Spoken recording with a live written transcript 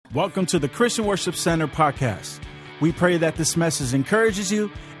Welcome to the Christian Worship Center podcast. We pray that this message encourages you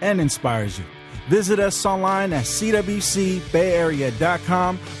and inspires you. Visit us online at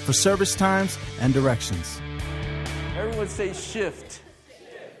cwcbayarea.com for service times and directions. Everyone say shift.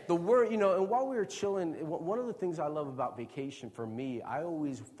 The word, and while we were chilling, one of the things I love about vacation for me, I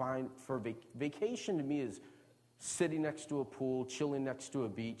always find vacation to me is sitting next to a pool, chilling next to a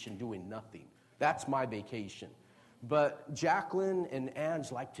beach, and doing nothing. That's my vacation. But Jacqueline and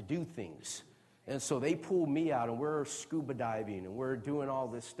Ange like to do things. And so they pull me out, and we're scuba diving, and we're doing all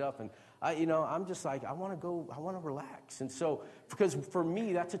this stuff. And, I'm just like, I want to relax. And so, because for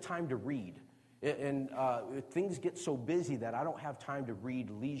me, that's a time to read. And things get so busy that I don't have time to read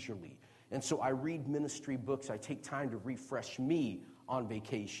leisurely. And so I read ministry books. I take time to refresh me on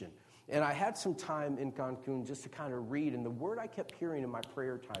vacation. And I had some time in Cancun just to kind of read. And the word I kept hearing in my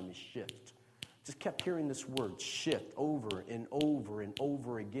prayer time is shift. Just kept hearing this word, shift, over and over and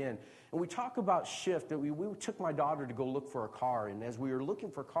over again. And we talk about shift. That we took my daughter to go look for a car. And as we were looking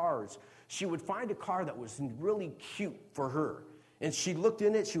for cars, she would find a car that was really cute for her. And she looked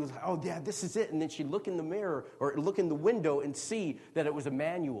in it. She was like, oh, Dad, this is it. And then she'd look in the mirror or look in the window and see that it was a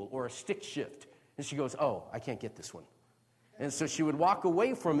manual or a stick shift. And she goes, oh, I can't get this one. And so she would walk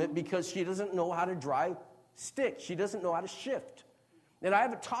away from it because she doesn't know how to drive stick. She doesn't know how to shift. And I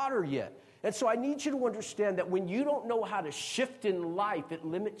haven't taught her yet. And so I need you to understand that when you don't know how to shift in life, it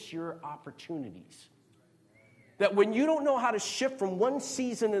limits your opportunities. That when you don't know how to shift from one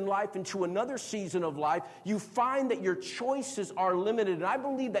season in life into another season of life, you find that your choices are limited. And I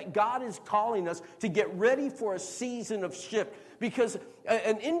believe that God is calling us to get ready for a season of shift. Because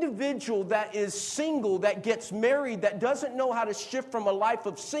an individual that is single, that gets married, that doesn't know how to shift from a life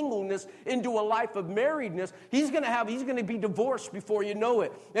of singleness into a life of marriedness, he's going to be divorced before you know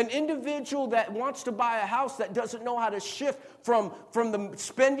it. An individual that wants to buy a house that doesn't know how to shift from the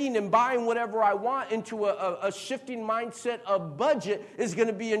spending and buying whatever I want into a shifting mindset of budget is going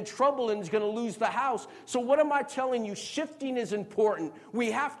to be in trouble and is going to lose the house. So what am I telling you? Shifting is important.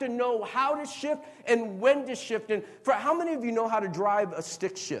 We have to know how to shift and when to shift. And for how many of you know how to drive a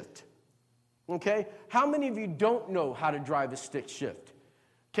stick shift? Okay? How many of you don't know how to drive a stick shift?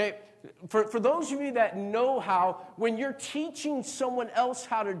 Okay? For those of you that know how, when you're teaching someone else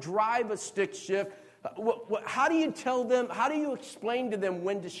how to drive a stick shift, how do you tell them, how do you explain to them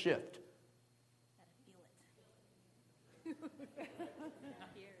when to shift?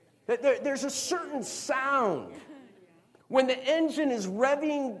 There's a certain sound. When the engine is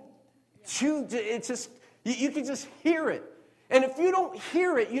revving, it's just, you can just hear it. And if you don't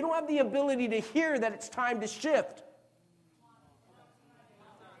hear it, you don't have the ability to hear that it's time to shift.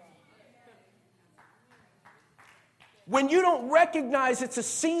 When you don't recognize it's a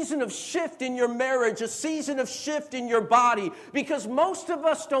season of shift in your marriage, a season of shift in your body, because most of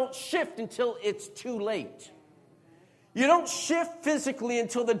us don't shift until it's too late. You don't shift physically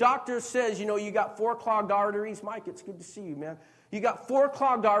until the doctor says, you got 4 clogged arteries. Mike, it's good to see you, man. You got 4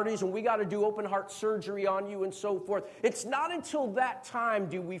 clogged arteries and we got to do open heart surgery on you and so forth. It's not until that time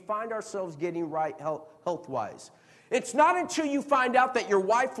do we find ourselves getting right health-wise. It's not until you find out that your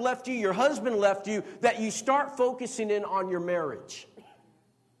wife left you, your husband left you, that you start focusing in on your marriage.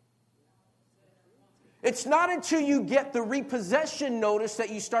 It's not until you get the repossession notice that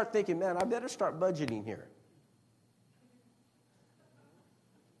you start thinking, man, I better start budgeting here.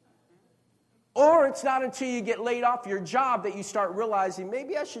 Or it's not until you get laid off your job that you start realizing,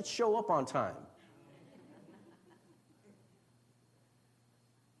 maybe I should show up on time.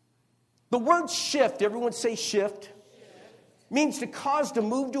 The word shift, everyone say shift, means to cause to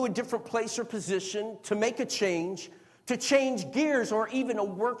move to a different place or position, to make a change, to change gears, or even a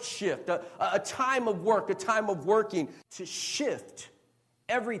work shift, a time of work, a time of working. To shift,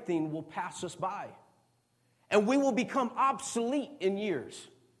 everything will pass us by. And we will become obsolete in years.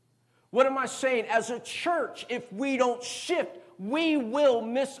 What am I saying? As a church, if we don't shift, we will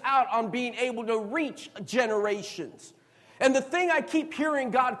miss out on being able to reach generations. And the thing I keep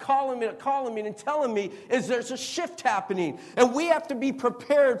hearing God calling me and telling me is there's a shift happening. And we have to be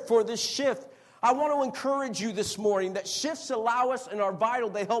prepared for this shift. I want to encourage you this morning that shifts allow us and are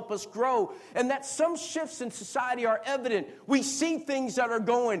vital. They help us grow. And that some shifts in society are evident. We see things that are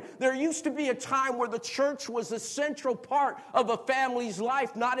going. There used to be a time where the church was a central part of a family's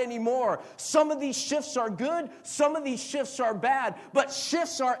life. Not anymore. Some of these shifts are good. Some of these shifts are bad. But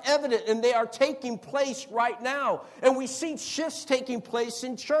shifts are evident and they are taking place right now. And we see shifts taking place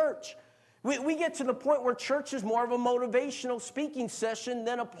in church. We get to the point where church is more of a motivational speaking session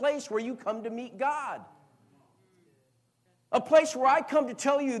than a place where you come to meet God. A place where I come to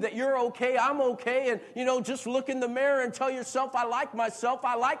tell you that you're okay, I'm okay, and, just look in the mirror and tell yourself, I like myself,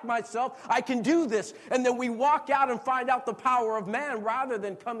 I can do this. And then we walk out and find out the power of man rather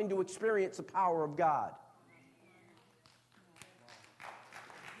than coming to experience the power of God.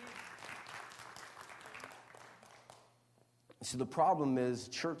 So the problem is,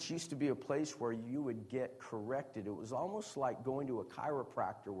 church used to be a place where you would get corrected. It was almost like going to a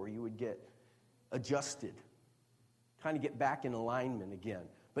chiropractor where you would get adjusted, kind of get back in alignment again.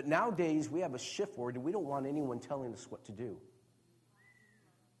 But nowadays, we have a shift where we don't want anyone telling us what to do.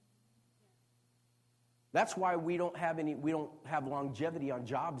 That's why we don't have longevity on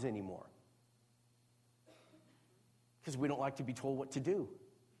jobs anymore. Because we don't like to be told what to do.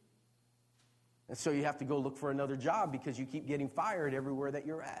 And so you have to go look for another job because you keep getting fired everywhere that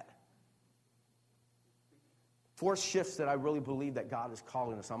you're at. 4 shifts that I really believe that God is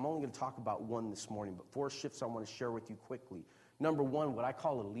calling us. I'm only going to talk about one this morning, but 4 shifts I want to share with you quickly. Number 1, what I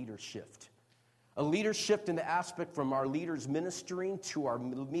call a leader shift. A leader shift in the aspect from our leaders ministering to our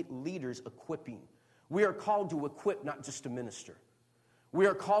leaders equipping. We are called to equip, not just to minister. We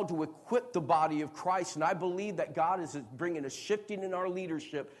are called to equip the body of Christ, and I believe that God is bringing a shifting in our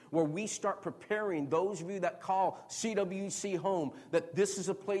leadership where we start preparing those of you that call CWC home, that this is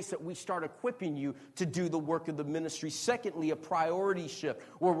a place that we start equipping you to do the work of the ministry. Secondly, a priority shift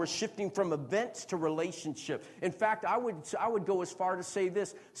where we're shifting from events to relationship. In fact, I would go as far to say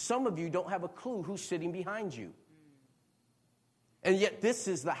this: some of you don't have a clue who's sitting behind you. And yet this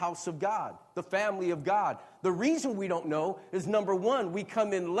is the house of God, the family of God. The reason we don't know is, number 1, we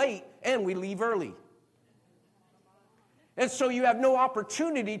come in late and we leave early. And so you have no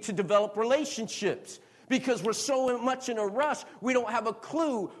opportunity to develop relationships because we're so much in a rush, we don't have a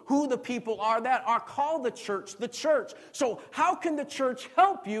clue who the people are that are called the church. So how can the church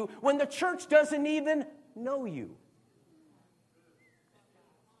help you when the church doesn't even know you?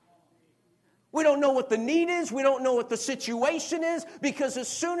 We don't know what the need is. We don't know what the situation is, because as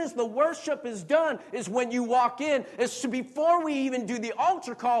soon as the worship is done is when you walk in. Before we even do the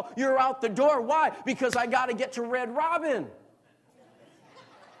altar call, you're out the door. Why? Because I got to get to Red Robin.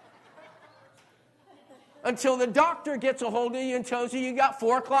 Until the doctor gets a hold of you and tells you got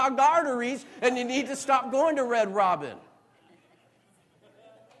 4 clogged arteries and you need to stop going to Red Robin.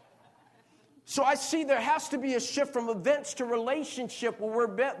 So I see there has to be a shift from events to relationship where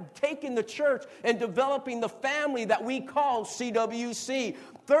we're taking the church and developing the family that we call CWC.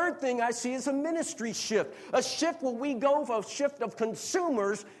 Third thing I see is a ministry shift. A shift where we go from a shift of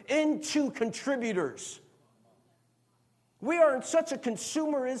consumers into contributors. We are in such a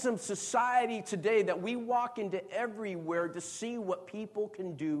consumerism society today that we walk into everywhere to see what people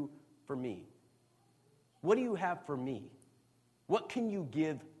can do for me. What do you have for me? What can you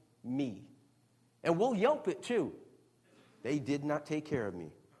give me? And we'll Yelp it too. They did not take care of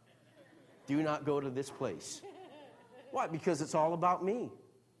me. Do not go to this place. Why? Because it's all about me.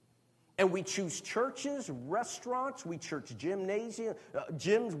 And we choose churches, restaurants, we choose gymnasium,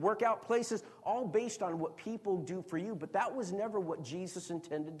 gyms, workout places, all based on what people do for you. But that was never what Jesus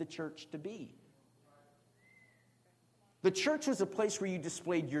intended the church to be. The church was a place where you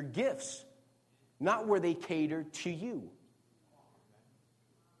displayed your gifts, not where they catered to you.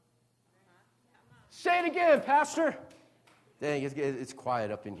 Say it again, Pastor. Dang, it's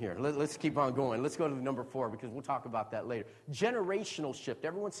quiet up in here. Let's keep on going. Let's go to number 4 because we'll talk about that later. Generational shift.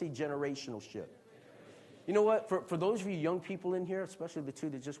 Everyone say generational shift. You know what? For those of you young people in here, especially the 2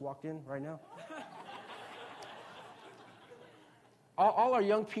 that just walked in right now, all our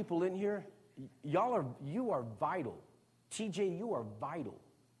young people in here, you are vital. TJ, you are vital.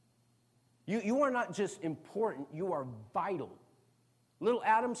 You are not just important, you are vital. Little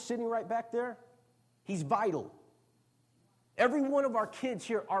Adam sitting right back there, he's vital. Every one of our kids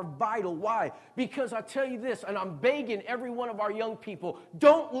here are vital. Why? Because I tell you this, and I'm begging every one of our young people,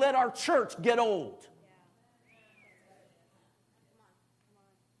 don't let our church get old.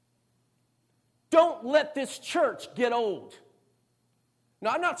 Don't let this church get old.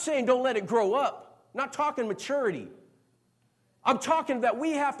 Now, I'm not saying don't let it grow up. I'm not talking maturity. I'm talking that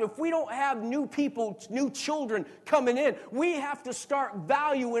we have to, if we don't have new people, new children coming in, we have to start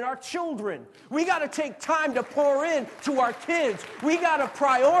valuing our children. We got to take time to pour in to our kids. We got to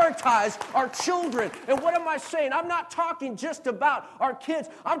prioritize our children. And what am I saying? I'm not talking just about our kids.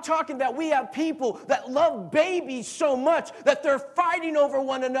 I'm talking that we have people that love babies so much that they're fighting over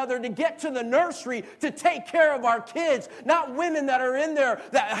one another to get to the nursery to take care of our kids. Not women that are in there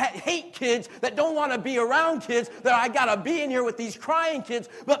that hate kids, that don't want to be around kids, that I got to be in here with these crying kids,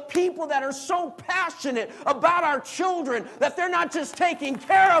 but people that are so passionate about our children that they're not just taking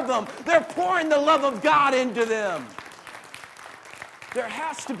care of them, they're pouring the love of God into them. There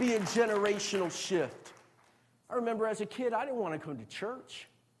has to be a generational shift. I remember as a kid, I didn't want to come to church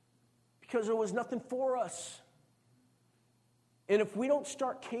because there was nothing for us. And if we don't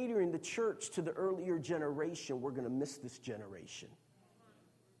start catering the church to the earlier generation, we're going to miss this generation.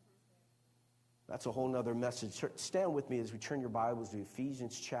 That's a whole nother message. Stand with me as we turn your Bibles to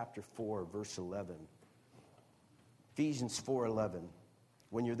Ephesians chapter 4, verse 11. Ephesians 4:11.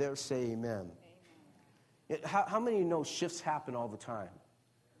 When you're there, say amen. How many know shifts happen all the time?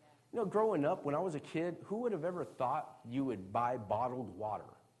 You know, growing up, when I was a kid, who would have ever thought you would buy bottled water?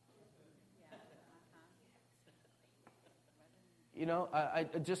 You know,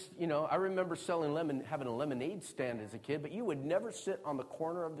 I remember having a lemonade stand as a kid, but you would never sit on the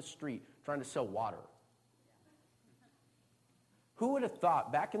corner of the street trying to sell water. Who would have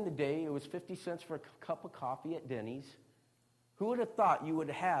thought back in the day it was 50 cents for a cup of coffee at Denny's? Who would have thought you would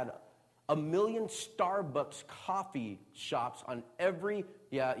have had 1 million Starbucks coffee shops on every,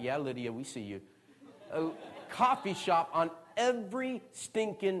 yeah, Lydia, we see you, a coffee shop on every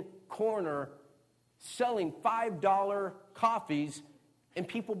stinking corner selling $5 coffees and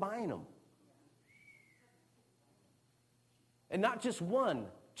people buying them. And not just 1,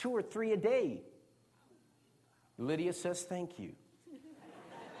 2 or 3 a day. Lydia says thank you.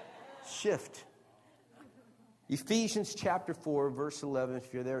 Shift. Ephesians chapter 4, verse 11.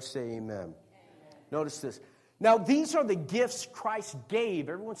 If you're there, say amen. Amen. Notice this. Now, these are the gifts Christ gave.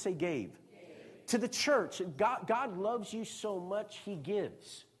 Everyone say gave. To the church. God loves you so much, he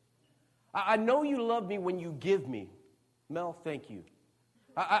gives. I know you love me when you give me. Mel, thank you.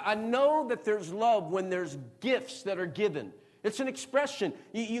 I know that there's love when there's gifts that are given. It's an expression.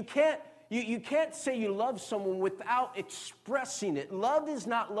 You can't say you love someone without expressing it. Love is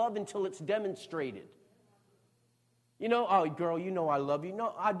not love until it's demonstrated. You know, oh, girl, you know I love you.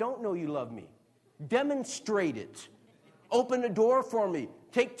 No, I don't know you love me. Demonstrate it. Open the door for me.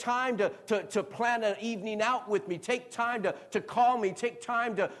 Take time to plan an evening out with me. Take time to call me. Take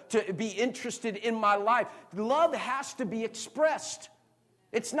time to be interested in my life. Love has to be expressed.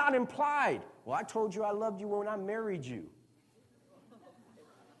 It's not implied. Well, I told you I loved you when I married you.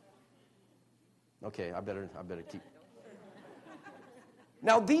 Okay, I better keep.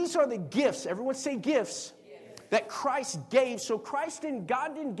 Now, these are the gifts. Everyone say gifts. That Christ gave. So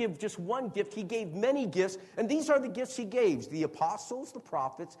God didn't give just one gift. He gave many gifts. And these are the gifts he gave. The apostles, the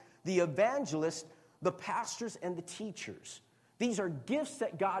prophets, the evangelists, the pastors, and the teachers. These are gifts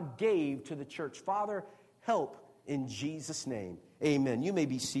that God gave to the church. Father, help in Jesus' name. Amen. You may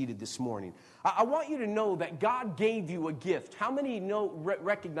be seated this morning. I want you to know that God gave you a gift. How many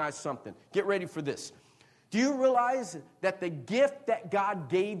recognize something? Get ready for this. Do you realize that the gift that God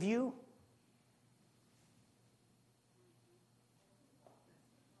gave you,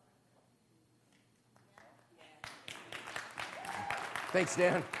 thanks,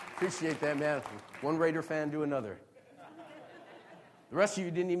 Dan. Appreciate that, man. One Raider fan to another. The rest of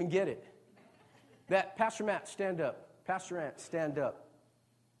you didn't even get it. Pastor Matt, stand up. Pastor Ant, stand up.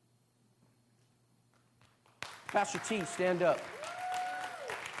 Pastor T, stand up.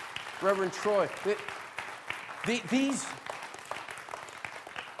 Reverend Troy.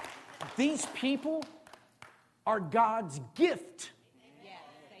 These people are God's gift.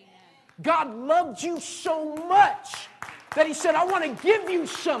 God loved you so much that he said, I want to give you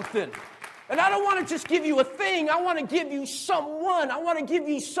something. And I don't want to just give you a thing. I want to give you someone. I want to give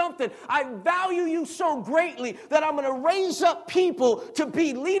you something. I value you so greatly that I'm going to raise up people to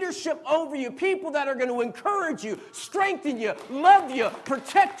be leadership over you. People that are going to encourage you, strengthen you, love you,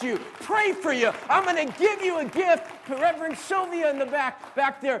 protect you, pray for you. I'm going to give you a gift. Reverend Sylvia in the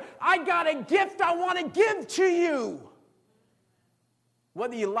back there. I got a gift I want to give to you.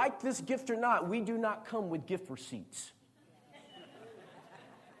 Whether you like this gift or not, we do not come with gift receipts.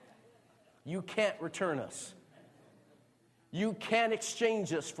 You can't return us. You can't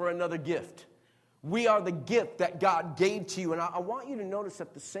exchange us for another gift. We are the gift that God gave to you. And I want you to notice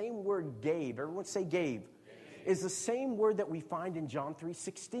that the same word gave, everyone say gave, is the same word that we find in John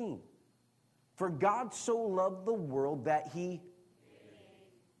 3:16. For God so loved the world that he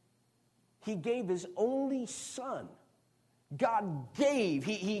gave his only son. God gave.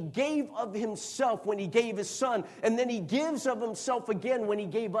 He gave of himself when he gave his son, and then he gives of himself again when he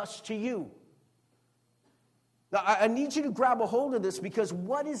gave us to you. Now, I need you to grab a hold of this, because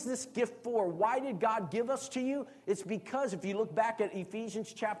what is this gift for? Why did God give us to you? It's because, if you look back at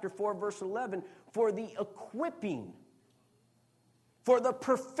Ephesians chapter 4, verse 11, for the equipping, for the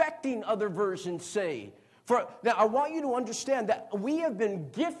perfecting, other versions say. Now, I want you to understand that we have been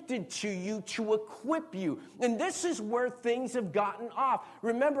gifted to you to equip you. And this is where things have gotten off.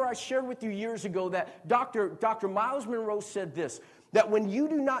 Remember, I shared with you years ago that Dr. Miles Monroe said this. that when you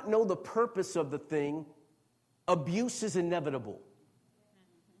do not know the purpose of the thing, abuse is inevitable.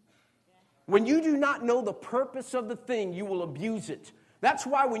 When you do not know the purpose of the thing, you will abuse it. That's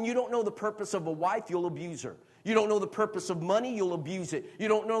why when you don't know the purpose of a wife, you'll abuse her. You don't know the purpose of money, you'll abuse it. You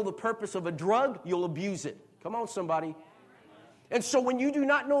don't know the purpose of a drug, you'll abuse it. Come on, somebody. And so when you do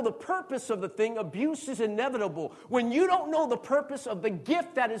not know the purpose of the thing, abuse is inevitable. When you don't know the purpose of the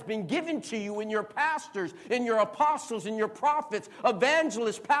gift that has been given to you in your pastors, in your apostles, in your prophets,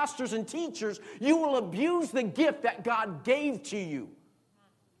 evangelists, pastors, and teachers, you will abuse the gift that God gave to you.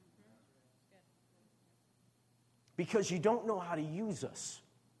 Because you don't know how to use us.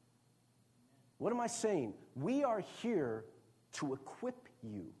 What am I saying? We are here to equip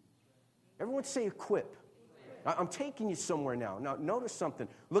you. Everyone say equip. I'm taking you somewhere now. Now, notice something.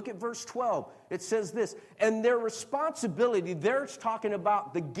 Look at verse 12. It says this, and their responsibility, there it's talking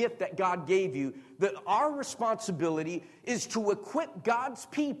about the gift that God gave you, that our responsibility is to equip God's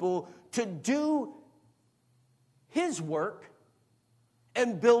people to do His work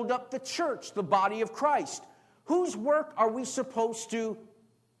and build up the church, the body of Christ. Whose work are we supposed to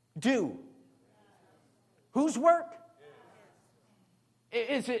do? Whose work?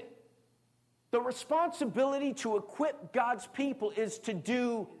 Is it the responsibility to equip God's people is to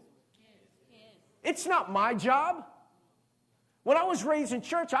do? It's not my job. When I was raised in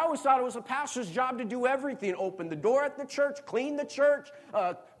church, I always thought it was a pastor's job to do everything. Open the door at the church, clean the church,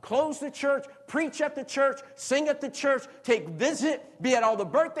 close the church, preach at the church, sing at the church, visit, be at all the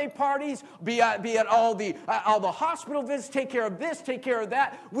birthday parties, be at all the hospital visits, take care of this, take care of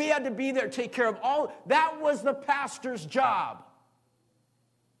that. We had to be there, take care of all. That was the pastor's job.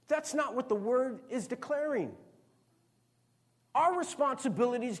 That's not what the word is declaring. Our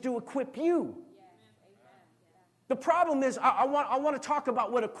responsibility is to equip you. The problem is, I want to talk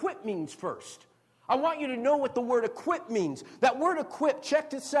about what equip means first. I want you to know what the word equip means. That word equip, check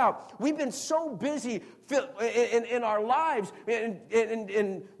this out. We've been so busy in our lives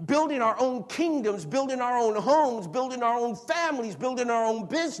in building our own kingdoms, building our own homes, building our own families, building our own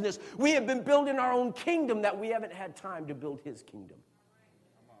business. We have been building our own kingdom that we haven't had time to build His kingdom.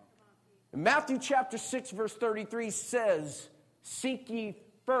 And Matthew chapter 6, verse 33 says, seek ye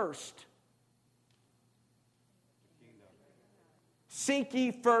first. Seek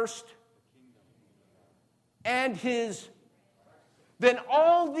ye first and His, then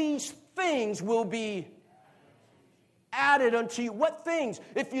all these things will be added unto you. What things?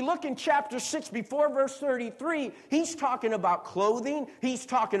 If you look in chapter 6 before verse 33, he's talking about clothing, he's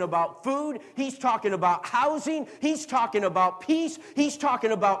talking about food, he's talking about housing, he's talking about peace, he's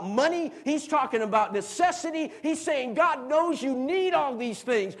talking about money, he's talking about necessity. He's saying God knows you need all these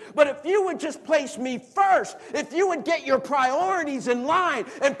things, but if you would just place me first, if you would get your priorities in line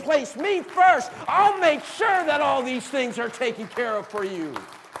and place me first, I'll make sure that all these things are taken care of for you.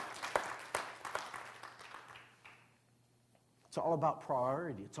 It's all about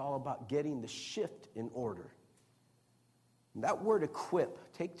priority. It's all about getting the shift in order. And that word equip,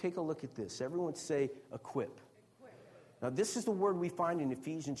 take a look at this. Everyone say equip. Now this is the word we find in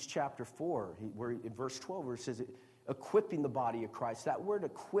Ephesians chapter 4, where in verse 12, where it says equipping the body of Christ. That word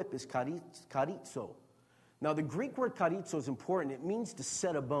equip is charizo. Now the Greek word charizo is important. It means to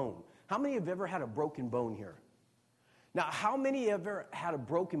set a bone. How many have ever had a broken bone here? Now how many have ever had a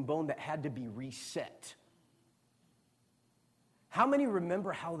broken bone that had to be reset? How many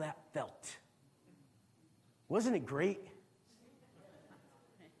remember how that felt? Wasn't it great?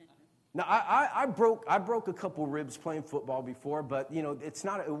 Now, I broke a couple ribs playing football before, but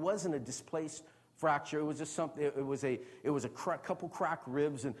it wasn't a displaced fracture. It was just something. It was a couple cracked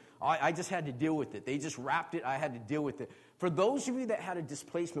ribs, and I just had to deal with it. They just wrapped it. I had to deal with it. For those of you that had a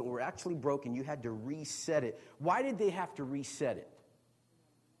displacement were actually broken, you had to reset it. Why did they have to reset it?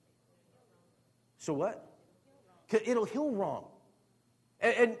 So what? 'Cause it'll heal wrong.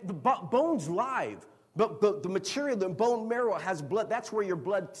 And the bone's live, but the material, the bone marrow has blood. That's where your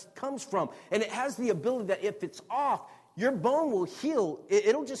blood comes from. And it has the ability that if it's off, your bone will heal.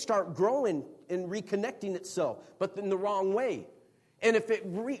 It'll just start growing and reconnecting itself, but in the wrong way. And if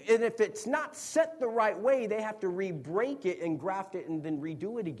it's not set the right way, they have to re-break it and graft it and then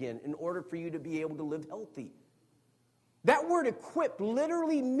redo it again in order for you to be able to live healthy. That word equip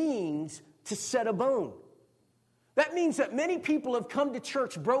literally means to set a bone. That means that many people have come to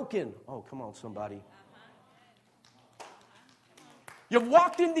church broken. Oh, come on, somebody. You've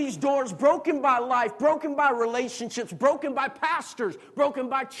walked in these doors broken by life, broken by relationships, broken by pastors, broken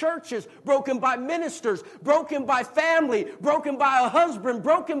by churches, broken by ministers, broken by family, broken by a husband,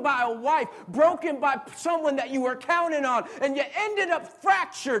 broken by a wife, broken by someone that you were counting on, and you ended up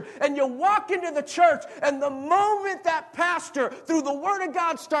fractured, and you walk into the church, and the moment that pastor, through the Word of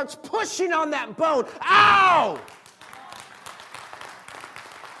God, starts pushing on that bone, ow!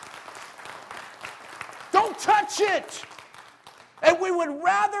 Don't touch it! And we would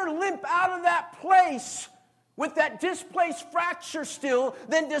rather limp out of that place with that displaced fracture still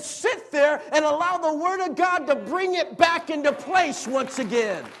than to sit there and allow the Word of God to bring it back into place once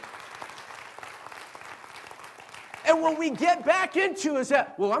again. And when we get back into is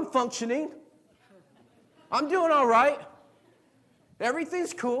that, well, I'm functioning. I'm doing all right.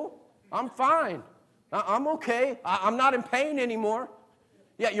 Everything's cool. I'm fine. I'm okay. I'm not in pain anymore.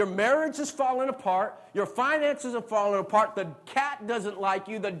 Yeah, your marriage is falling apart. Your finances are falling apart. The cat doesn't like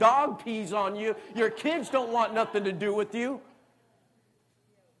you. The dog pees on you. Your kids don't want nothing to do with you.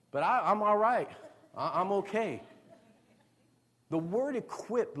 But I'm all right. I'm okay. The word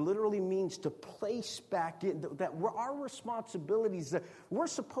equip literally means to place back in. That our responsibilities, that we're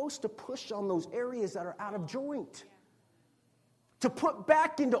supposed to push on those areas that are out of joint. To put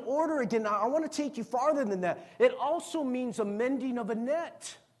back into order again. Now, I want to take you farther than that. It also means a mending of a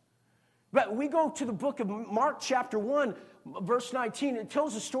net. But we go to the book of Mark chapter 1, verse 19. It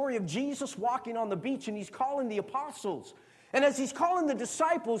tells the story of Jesus walking on the beach, and he's calling the apostles. And as he's calling the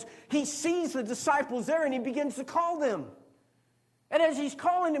disciples, he sees the disciples there, and he begins to call them. And as he's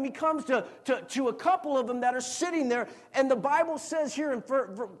calling them, he comes to a couple of them that are sitting there. And the Bible says here in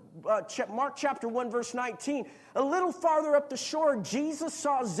Mark chapter 1, verse 19, a little farther up the shore, Jesus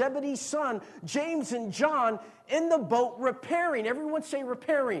saw Zebedee's son, James and John, in the boat repairing. Everyone say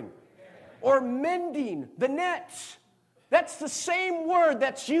repairing. Or mending the nets. That's the same word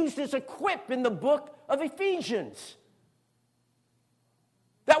that's used as equip in the book of Ephesians.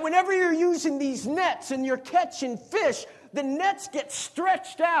 That whenever you're using these nets and you're catching fish, the nets get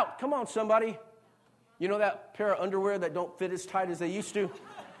stretched out. Come on, somebody. You know that pair of underwear that don't fit as tight as they used to?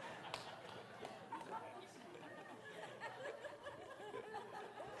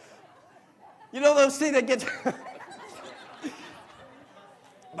 You know those things that get...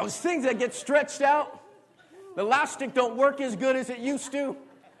 those things that get stretched out? The elastic don't work as good as it used to.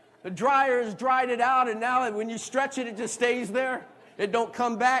 The dryer has dried it out, and now when you stretch it, it just stays there. It don't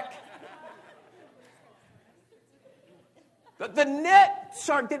come back. The nets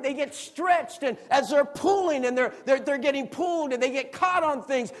they get stretched, and as they're pulling and they're getting pulled and they get caught on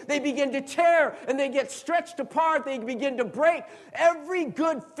things, they begin to tear and they get stretched apart, they begin to break. Every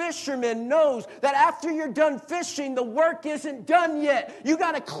good fisherman knows that after you're done fishing, the work isn't done yet. You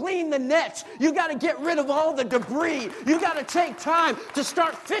got to clean the nets. You got to get rid of all the debris. You got to take time to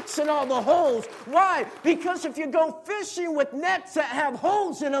start fixing all the holes. Why? Because if you go fishing with nets that have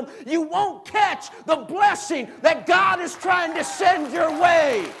holes in them, you won't catch the blessing that God is trying to send your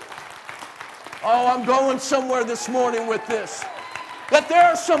way. Oh, I'm going somewhere this morning with this. That there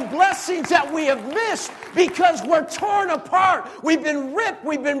are some blessings that we have missed because we're torn apart. We've been ripped,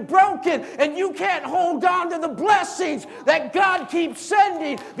 we've been broken, and you can't hold on to the blessings that God keeps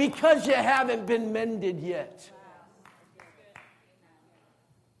sending because you haven't been mended yet.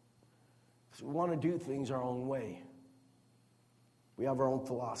 So we want to do things our own way. We have our own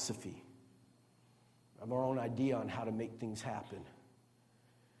philosophy. Of our own idea on how to make things happen.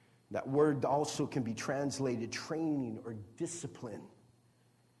 That word also can be translated training or discipline.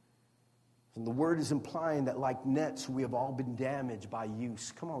 And the word is implying that like nets, we have all been damaged by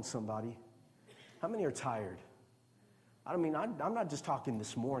use. Come on, somebody. How many are tired? I'm not just talking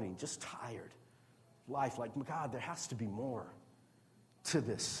this morning, just tired. Life, like, God, there has to be more to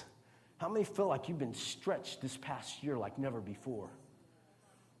this. How many feel like you've been stretched this past year like never before?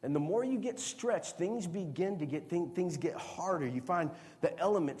 And the more you get stretched, things begin to things get harder. You find the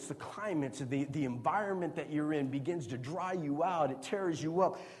elements, the climates, the environment that you're in begins to dry you out. It tears you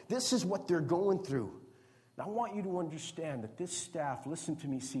up. This is what they're going through. And I want you to understand that this staff, listen to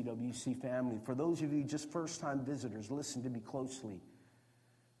me, CWC family. For those of you just first-time visitors, listen to me closely.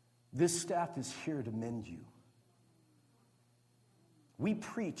 This staff is here to mend you. We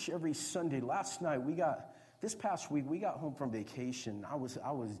preach every Sunday. Last night, this past week, we got home from vacation. I was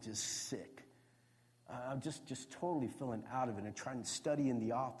just sick. I'm just totally feeling out of it and trying to study in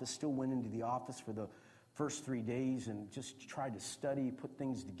the office. Still went into the office for the first 3 days and just tried to study, put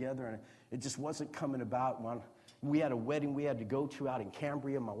things together, and it just wasn't coming about. We had a wedding we had to go to out in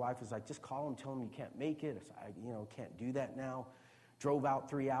Cambria. My wife was like, just call him, tell him you can't make it. I said, can't do that now. Drove out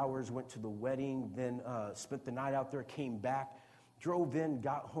 3 hours, went to the wedding, then spent the night out there, came back. drove in,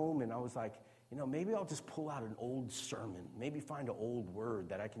 got home, and I was like, maybe I'll just pull out an old sermon. Maybe find an old word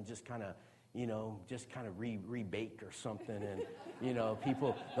that I can just kind of, rebake or something. And,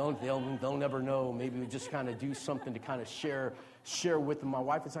 people, they'll never know. Maybe we just kind of do something to kind of share with them. My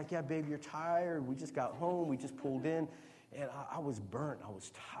wife was like, yeah, babe, you're tired. We just got home. We just pulled in. And I was burnt. I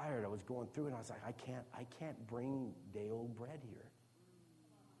was tired. I was going through it. And I was like, I can't bring day old bread here.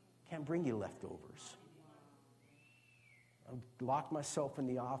 Can't bring you leftovers. I locked myself in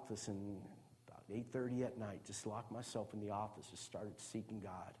the office, and about 8:30 at night, just locked myself in the office, just started seeking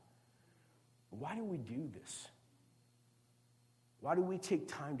God. Why do we do this? Why do we take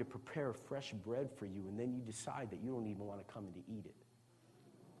time to prepare fresh bread for you, and then you decide that you don't even want to come in to eat it?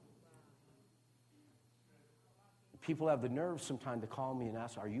 People have the nerve sometimes to call me and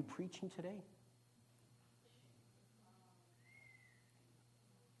ask, are you preaching today?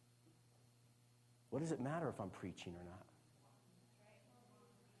 What does it matter if I'm preaching or not?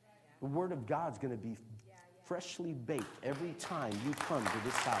 The Word of God's going to be freshly baked every time you come to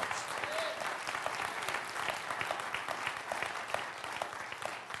this house.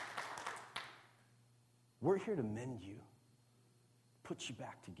 We're here to mend you, put you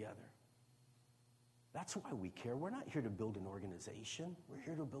back together. That's why we care. We're not here to build an organization. We're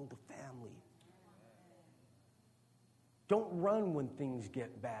here to build a family. Don't run when things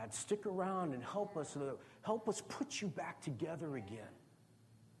get bad. Stick around and help us put you back together again.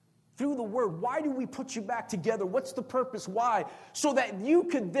 Through the Word. Why do we put you back together? What's the purpose? Why? So that you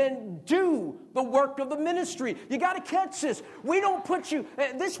could then do the work of the ministry. You got to catch this. We don't put you,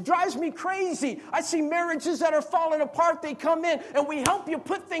 this drives me crazy. I see marriages that are falling apart. They come in and we help you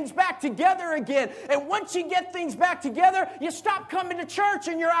put things back together again. And once you get things back together, you stop coming to church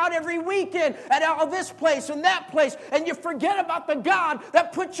and you're out every weekend at out this place and that place. And you forget about the God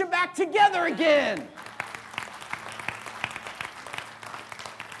that put you back together again.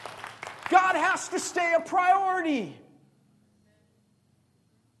 God has to stay a priority.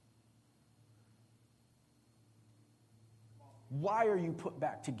 Why are you put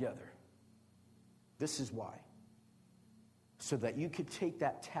back together? This is why. So that you could take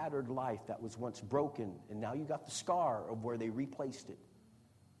that tattered life that was once broken, and now you got the scar of where they replaced it.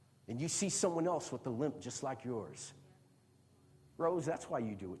 And you see someone else with a limp just like yours. Rose, that's why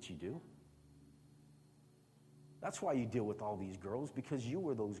you do what you do. That's why you deal with all these girls, because you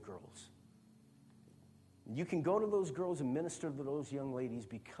were those girls. You can go to those girls and minister to those young ladies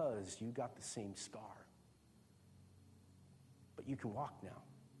because you got the same scar. But you can walk now.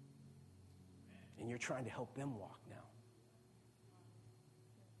 And you're trying to help them walk now.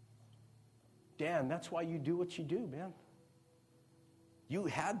 Dan, that's why you do what you do, man. You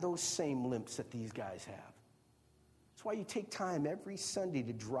had those same limps that these guys have. That's why you take time every Sunday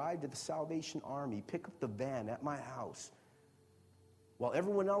to drive to the Salvation Army, pick up the van at my house. While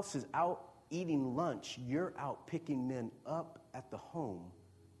everyone else is out eating lunch, you're out picking men up at the home,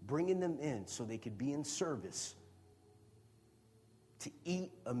 bringing them in so they could be in service to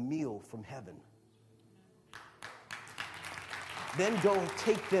eat a meal from heaven. Then go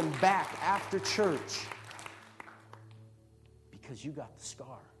take them back after church because you got the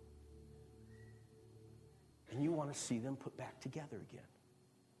scar. And you want to see them put back together again.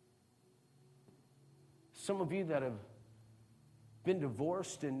 Some of you that have been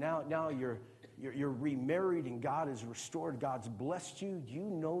divorced and now you're remarried and God has restored, God's blessed you. Do you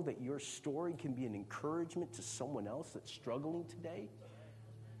know that your story can be an encouragement to someone else that's struggling today?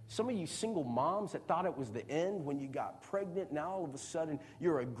 Some of you single moms that thought it was the end when you got pregnant, now all of a sudden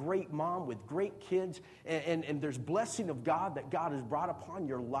you're a great mom with great kids, and there's blessing of God that God has brought upon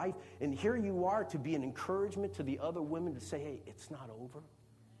your life, and here you are to be an encouragement to the other women to say, hey, it's not over.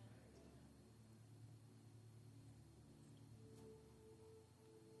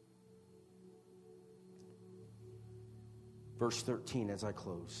 Verse 13 as I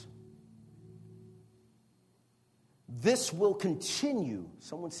close. This will continue.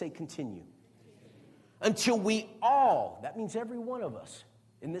 Someone say continue. Until we all, that means every one of us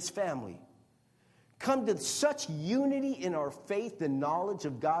in this family, come to such unity in our faith and knowledge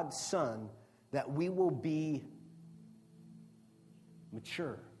of God's Son that we will be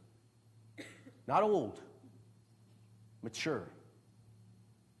mature. Not old, mature.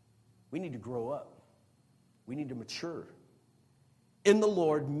 We need to grow up. We need to mature in the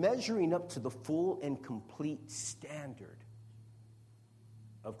Lord, measuring up to the full and complete standard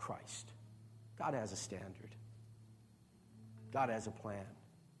of Christ. God has a standard. God has a plan.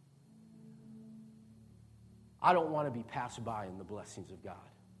 I don't want to be passed by in the blessings of God.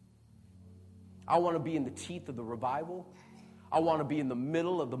 I want to be in the teeth of the revival. I want to be in the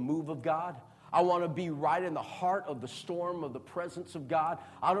middle of the move of God. I want to be right in the heart of the storm of the presence of God.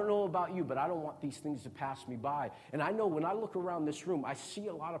 I don't know about you, but I don't want these things to pass me by. And I know when I look around this room, I see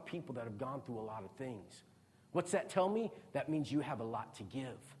a lot of people that have gone through a lot of things. What's that tell me? That means you have a lot to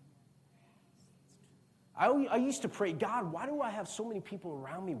give. I used to pray, God, why do I have so many people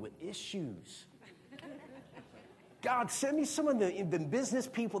around me with issues? God, send me some of the business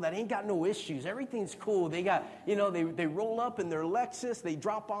people that ain't got no issues. Everything's cool. They got, they roll up in their Lexus. They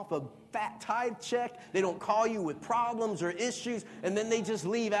drop off a fat tithe check. They don't call you with problems or issues. And then they just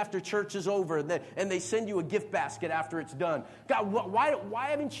leave after church is over. And they send you a gift basket after it's done. God, why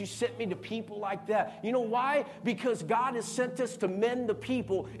haven't you sent me to people like that? You know why? Because God has sent us to mend the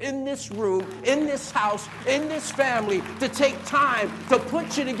people in this room, in this house, in this family, to take time to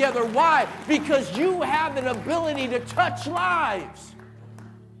put you together. Why? Because you have an ability to touch lives.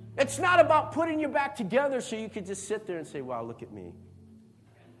 It's not about putting you back together so you can just sit there and say, wow, look at me.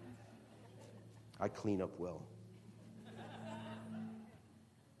 I clean up well.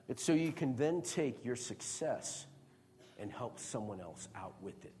 It's so you can then take your success and help someone else out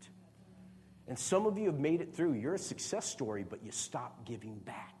with it. And some of you have made it through. You're a success story, but you stop giving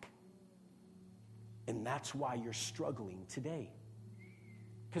back. And that's why you're struggling today.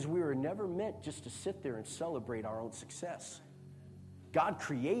 Because we were never meant just to sit there and celebrate our own success. God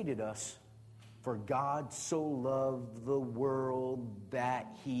created us for God so loved the world that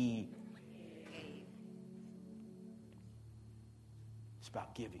He gave. It's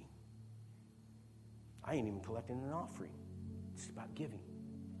about giving. I ain't even collecting an offering. It's about giving.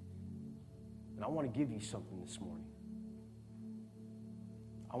 And I want to give you something this morning.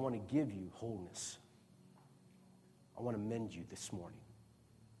 I want to give you wholeness. I want to mend you this morning.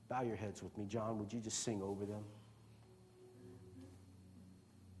 Bow your heads with me. John, would you just sing over them?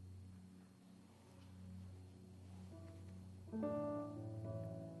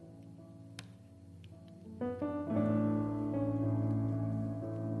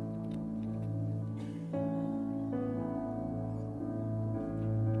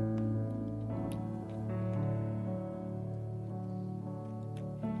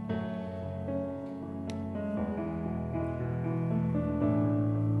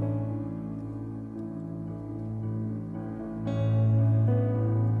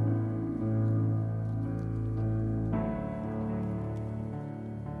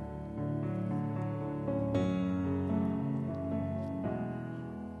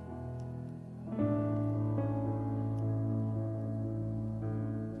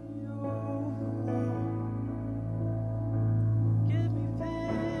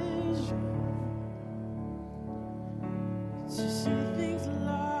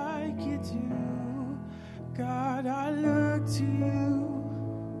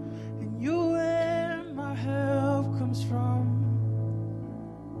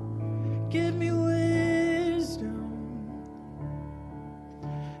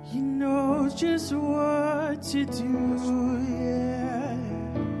 Just what to do, yeah.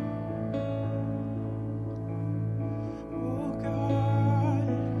 Oh God,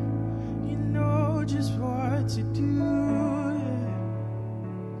 you know just what to do, yeah.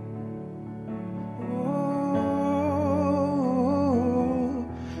 Oh,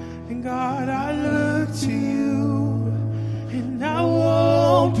 and God, I look to you, and I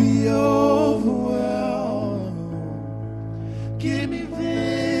won't be overwhelmed. Give me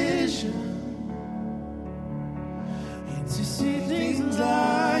vision to see things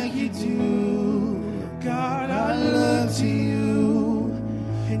like you do. God, I look to you,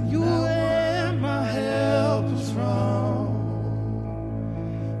 and you where my help is from.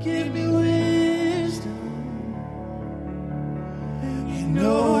 Give me wisdom, and you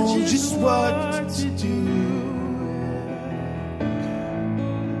know just what to do.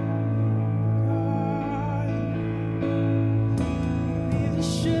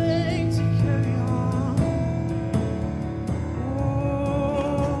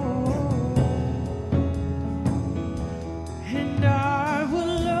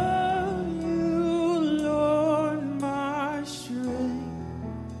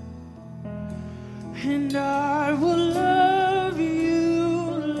 And I will love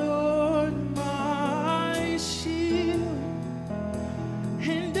you, Lord, my shield.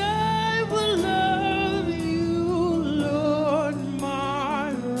 And I will love you, Lord,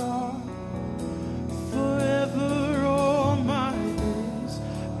 my rock. Forever all my days,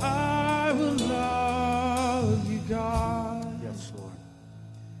 I will love you, God. Yes, Lord.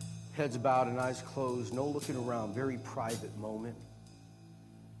 Heads bowed and eyes closed, no looking around, very private moment.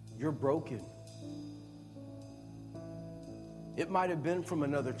 You're broken. It might have been from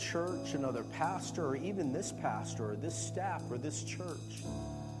another church, another pastor, or even this pastor, or this staff, or this church.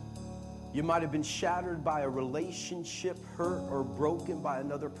 You might have been shattered by a relationship, hurt or broken by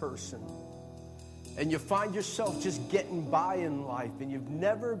another person. And you find yourself just getting by in life, and you've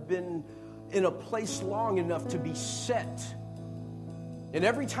never been in a place long enough to be set. And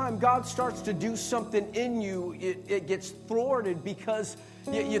every time God starts to do something in you, it gets thwarted because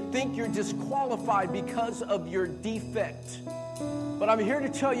you think you're disqualified because of your defect. But I'm here to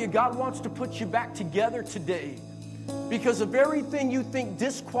tell you, God wants to put you back together today. Because the very thing you think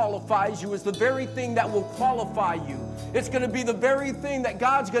disqualifies you is the very thing that will qualify you. It's going to be the very thing that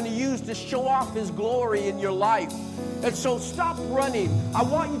God's going to use to show off His glory in your life. And so stop running. I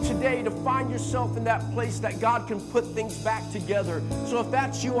want you today to find yourself in that place that God can put things back together. So if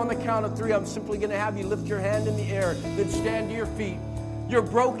that's you, on the count of 3, I'm simply going to have you lift your hand in the air, then stand to your feet. You're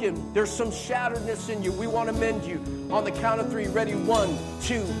broken. There's some shatteredness in you. We want to mend you. On the count of 3, ready? 1,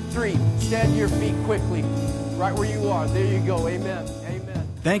 2, 3. Stand to your feet quickly. Right where you are. There you go. Amen. Amen.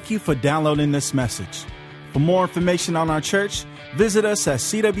 Thank you for downloading this message. For more information on our church, visit us at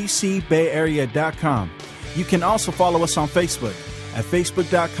cwcbayarea.com. You can also follow us on Facebook at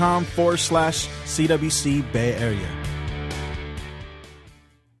facebook.com/CWC Bay Area.